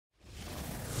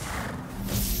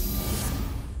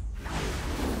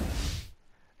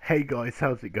Hey guys,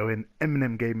 how's it going?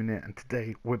 Eminem Gaming here, and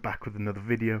today we're back with another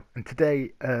video. And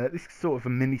today, this is sort of a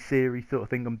mini-series sort of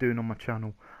thing I'm doing on my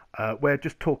channel, where I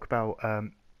just talk about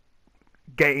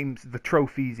games, the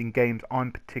trophies in games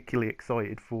I'm particularly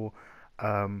excited for,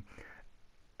 um,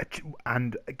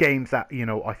 and games that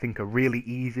I think are really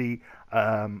easy,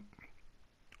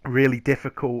 really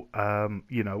difficult,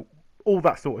 all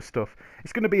that sort of stuff.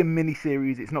 It's going to be a mini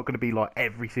series. It's not going to be like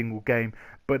every single game,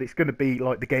 but it's going to be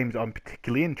like the games I'm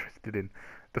particularly interested in.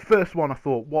 The first one I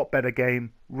thought, what better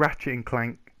game? Ratchet and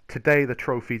Clank. Today the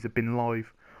trophies have been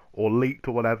live or leaked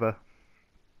or whatever.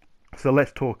 So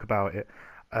let's talk about it.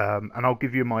 And I'll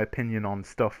give you my opinion on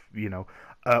stuff.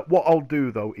 What I'll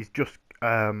do though is just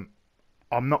I'm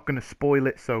not going to spoil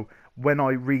it. So when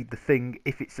I read the thing,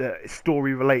 if it's a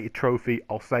story-related trophy,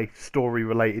 I'll say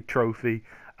story-related trophy.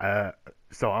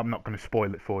 So I'm not going to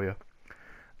spoil it for you.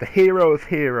 The Hero of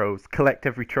Heroes. Collect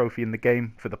every trophy in the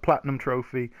game for the Platinum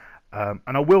Trophy. And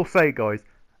I will say, guys,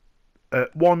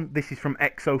 one, this is from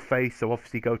Exophase, so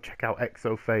obviously go check out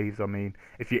Exophase. I mean,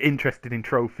 if you're interested in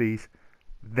trophies,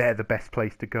 they're the best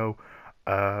place to go.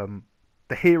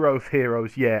 The Hero of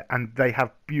Heroes, yeah, and they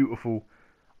have beautiful,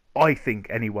 I think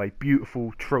anyway,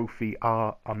 beautiful trophy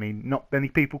art. I mean, not many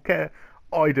people care.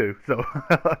 I do, so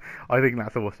I think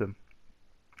that's awesome.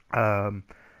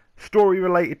 Story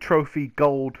related trophy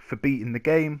gold for beating the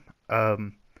game.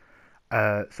 So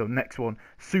next one,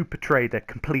 Super Trader,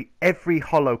 complete every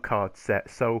holo card set.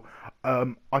 So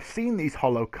I've seen these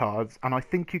holo cards, and I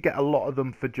think you get a lot of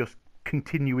them for just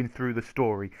continuing through the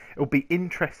story. It'll be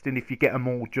interesting if you get them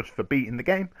all just for beating the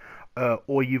game,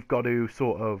 or you've got to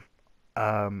sort of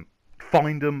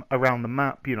find them around the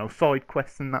map, side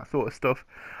quests and that sort of stuff.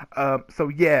 So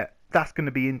yeah, that's going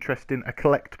to be interesting. A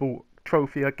collectible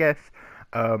trophy, I guess.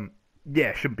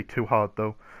 Yeah, shouldn't be too hard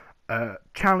though.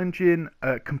 Challenging,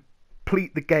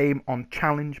 complete the game on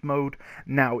challenge mode.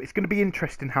 Now, it's going to be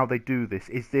interesting how they do this.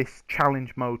 Is this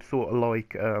challenge mode sort of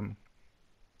like,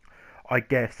 I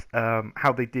guess,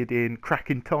 how they did in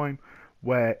Cracking Time,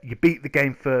 where you beat the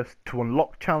game first to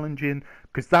unlock challenging?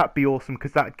 Because that'd be awesome,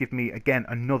 because that'd give me, again,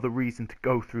 another reason to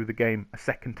go through the game a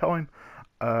second time.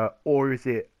 Or is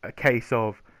it a case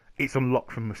of it's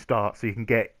unlocked from the start, so you can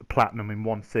get platinum in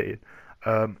one sitting?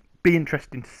 Be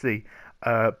interesting to see.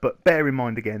 But bear in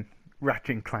mind, again,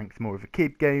 Ratchet and Clank's more of a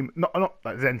kid game. Not that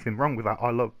there's anything wrong with that. I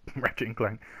love Ratchet and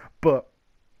Clank, but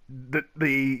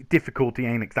the difficulty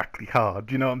ain't exactly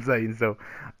hard. You know what I'm saying? So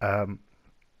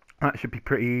that should be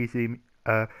pretty easy.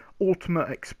 Ultimate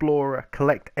Explorer,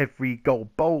 collect every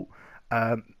gold bolt.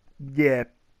 Yeah,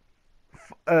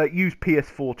 use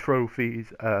PS4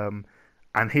 trophies,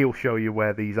 and he'll show you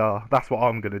where these are. That's what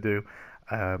I'm gonna do.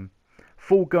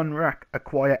 Full gun rack,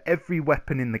 acquire every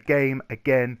weapon in the game.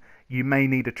 Again, you may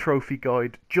need a trophy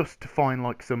guide just to find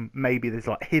like maybe there's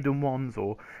like hidden ones,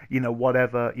 or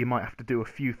whatever. You might have to do a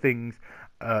few things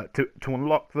to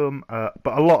unlock them,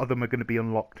 but a lot of them are going to be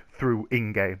unlocked through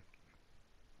in-game.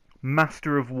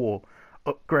 Master of War,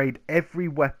 upgrade every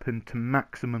weapon to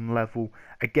maximum level.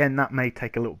 Again, that may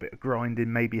take a little bit of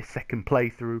grinding, maybe a second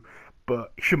playthrough,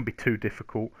 but it shouldn't be too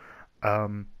difficult.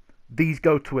 These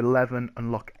go to 11,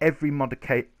 unlock every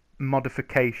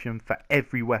modification for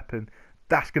every weapon.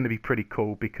 That's going to be pretty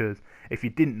cool, because if you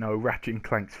didn't know, Ratchet and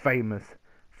Clank's famous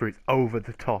for its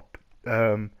over-the-top,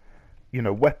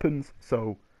 weapons.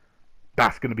 So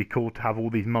that's going to be cool to have all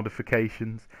these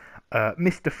modifications.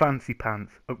 Mr. Fancy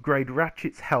Pants, upgrade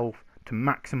Ratchet's health to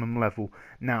maximum level.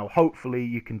 Now, hopefully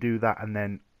you can do that and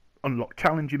then unlock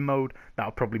challenging mode.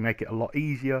 That'll probably make it a lot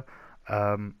easier.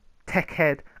 Tech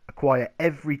Head, acquire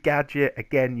every gadget.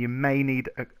 Again, you may need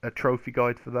a trophy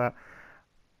guide for that.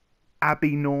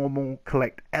 Abby Normal,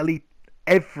 collect every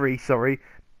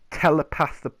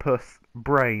telepathopus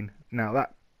brain. Now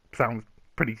that sounds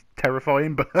pretty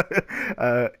terrifying, but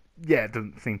yeah, it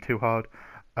doesn't seem too hard.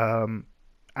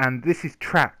 And this is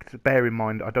tracked. Bear in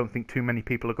mind, I don't think too many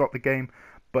people have got the game,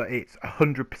 but it's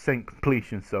 100%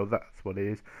 completion, so that's what it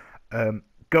is.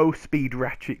 Go Speed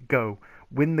Ratchet Go.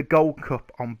 Win the Gold Cup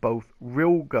on both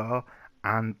Rilgar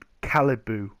and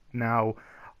Calibu. Now,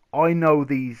 I know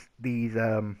these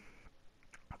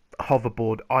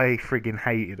hoverboard, I friggin'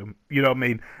 hated them. You know what I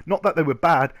mean? Not that they were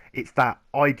bad, it's that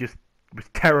I just was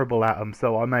terrible at them,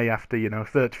 so I may have to,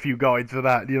 search a few guides for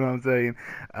that, you know what I'm saying?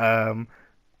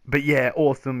 But yeah,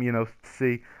 awesome, to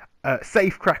see.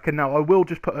 Safecracker, now I will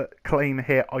just put a claim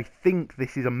here. I think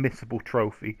this is a missable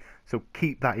trophy, so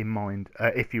keep that in mind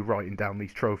if you're writing down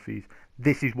these trophies.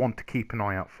 This is one to keep an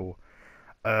eye out for.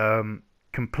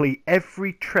 Complete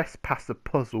every trespasser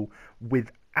puzzle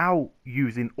without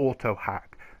using auto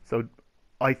hack. So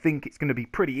I think it's going to be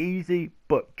pretty easy,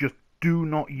 but just do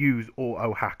not use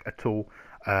auto hack at all,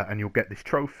 and you'll get this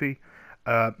trophy.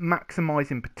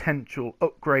 Maximizing potential,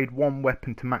 upgrade one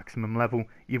weapon to maximum level.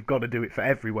 You've got to do it for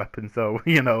every weapon, so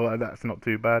that's not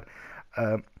too bad.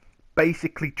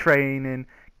 Basically training,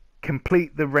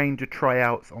 complete the ranger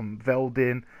tryouts on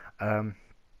Veldin.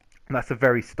 That's a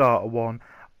very starter one.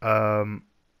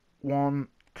 1,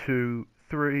 2,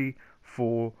 3,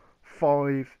 4,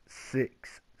 5,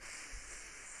 6,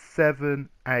 7,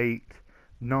 8,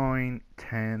 9,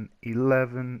 10,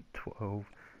 11, 12,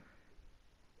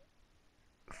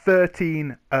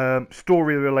 13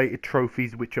 story related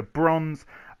trophies which are bronze.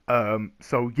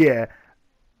 So yeah,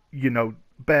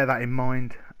 bear that in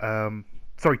mind.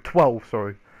 Sorry, 12,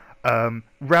 sorry.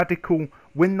 Radical,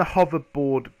 win the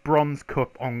hoverboard bronze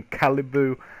cup on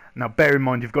Calibu. Now bear in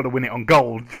mind you've got to win it on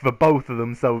gold for both of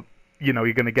them, so you're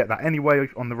going to get that anyway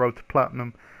on the road to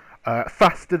platinum.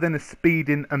 Faster than a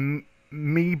speeding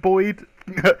amoeboid.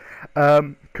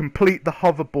 Complete the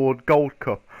hoverboard gold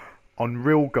cup on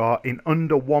Rilgar in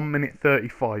under 1 minute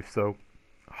 35, so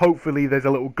hopefully there's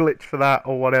a little glitch for that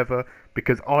or whatever,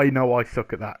 because I know I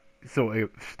suck at that sort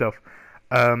of stuff.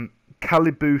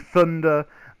 Calibu Thunder,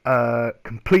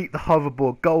 complete the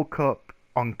hoverboard gold cup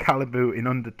on Calibu in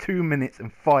under 2 minutes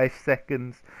and 5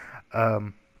 seconds.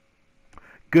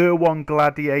 Gurwan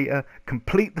Gladiator,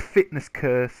 complete the fitness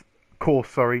course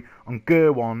on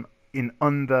Gurwan in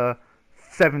under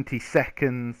 70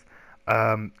 seconds.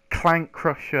 Clank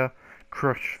Crusher,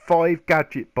 crush 5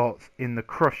 gadget bots in the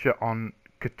Crusher on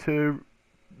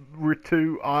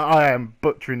Ritu. I am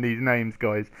butchering these names,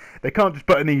 guys. They can't just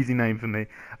put an easy name for me.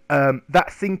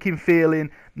 That sinking feeling,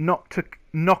 knock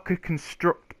a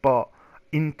construct bot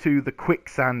into the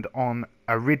quicksand on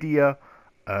Aridia.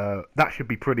 That should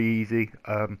be pretty easy.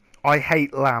 I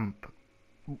hate lamp.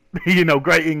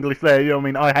 Great English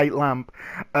there. I hate lamp.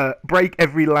 Break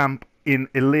every lamp in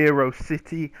Illyro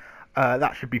City.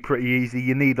 That should be pretty easy.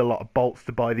 You need a lot of bolts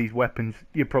to buy these weapons.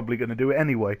 You're probably going to do it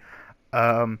anyway.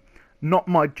 Not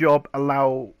my job.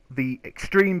 Allow the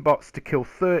extreme bots to kill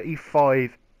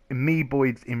 35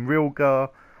 amoeboids in Rilgar.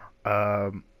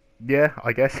 Yeah,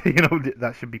 I guess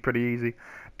that should be pretty easy.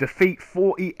 Defeat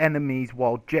 40 enemies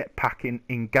while jetpacking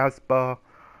in Gazbar.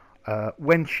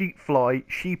 When sheep fly,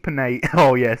 sheepanate.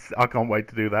 Oh yes, I can't wait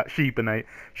to do that.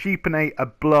 Sheepanate a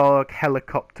Blarg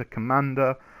helicopter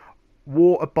commander.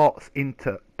 Water bots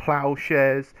into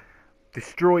plowshares.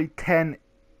 Destroy 10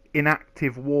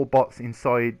 inactive warbots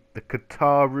inside the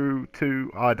Kataru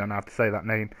 2. I don't know how to say that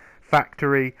name.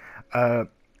 Factory.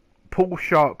 Pool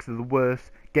sharks are the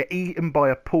worst. Get eaten by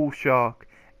a pool shark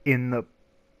in the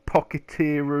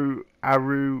Poketiru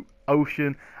Aru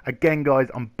Ocean. Again, guys,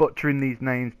 I'm butchering these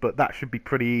names, but that should be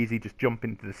pretty easy. Just jump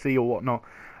into the sea or whatnot.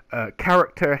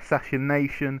 Character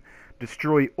assassination.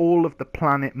 Destroy all of the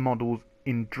planet models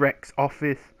in Drek's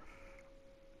office.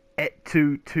 Et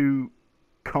to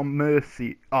commerce.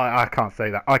 I can't say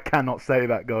that. I cannot say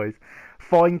that, guys.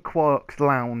 Find Quark's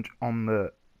lounge on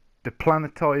the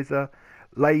Deplanetizer.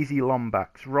 Lazy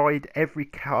Lombax. Ride every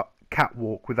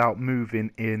catwalk without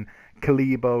moving in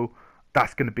Kalibo.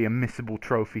 That's going to be a missable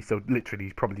trophy, so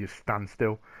literally probably just stand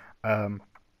still.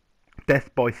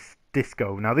 Death by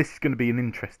Disco. Now this is going to be an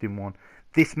interesting one.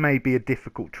 This may be a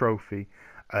difficult trophy.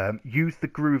 Use the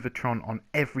Groovatron on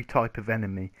every type of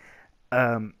enemy.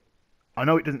 I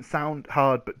know it doesn't sound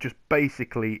hard, but just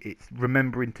basically it's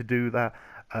remembering to do that.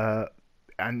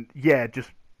 And yeah,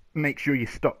 just make sure you're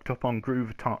stocked up on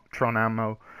Groovatron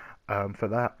ammo for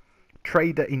that.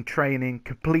 Trader in training,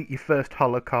 complete your first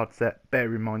holo card set.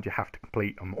 Bear in mind you have to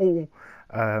complete them all.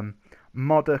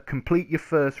 Modder, complete your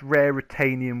first rare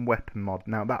Raritanium weapon mod.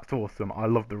 Now that's awesome. I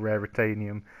love the rare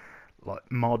Raritanium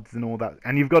mods and all that.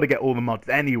 And you've got to get all the mods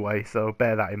anyway, so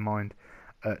bear that in mind.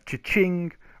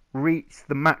 Cha-ching, reach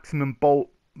the maximum bolt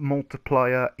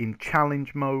multiplier in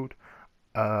challenge mode.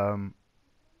 So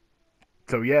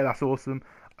yeah, that's awesome.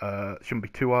 Shouldn't be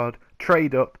too hard.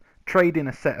 Trade up. Trade in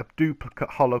a set of duplicate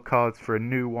holo cards for a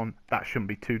new one. That shouldn't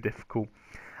be too difficult.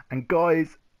 And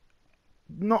guys,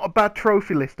 not a bad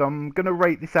trophy list. I'm going to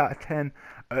rate this out of 10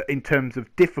 in terms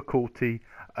of difficulty.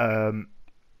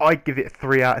 I give it a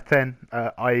 3 out of 10.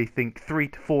 I think 3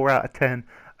 to 4 out of 10,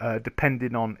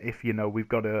 depending on if, we've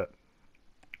got to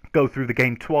go through the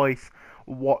game twice,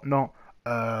 whatnot,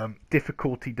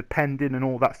 difficulty depending and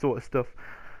all that sort of stuff.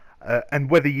 And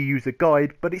whether you use a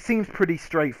guide, but it seems pretty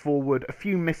straightforward. A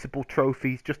few missable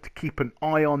trophies just to keep an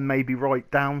eye on, maybe write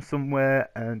down somewhere,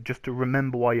 and just to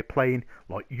remember while you're playing,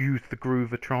 like use the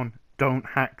Groovatron, don't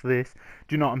hack this.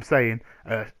 Do you know what I'm saying?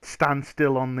 Stand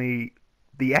still on the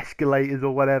escalators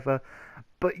or whatever.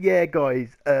 But yeah,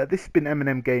 guys, this has been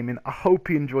Eminem Gaming. I hope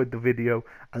you enjoyed the video,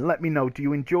 and let me know, do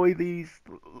you enjoy these,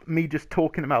 me just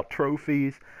talking about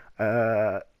trophies?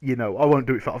 You know, I won't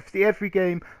do it for obviously every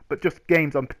game, but just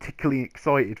games I'm particularly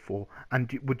excited for.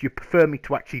 And would you prefer me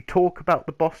to actually talk about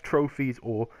the boss trophies,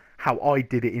 or how I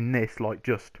did it in this, like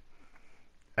just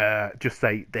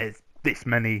say there's this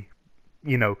many,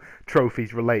 you know,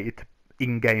 trophies related to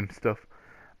in-game stuff?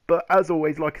 But as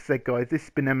always, like I said, guys, this has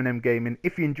been Eminem Gaming.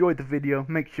 If you enjoyed the video,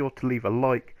 make sure to leave a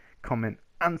like, comment,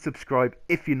 and subscribe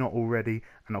if you're not already.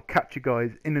 And I'll catch you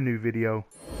guys in a new video.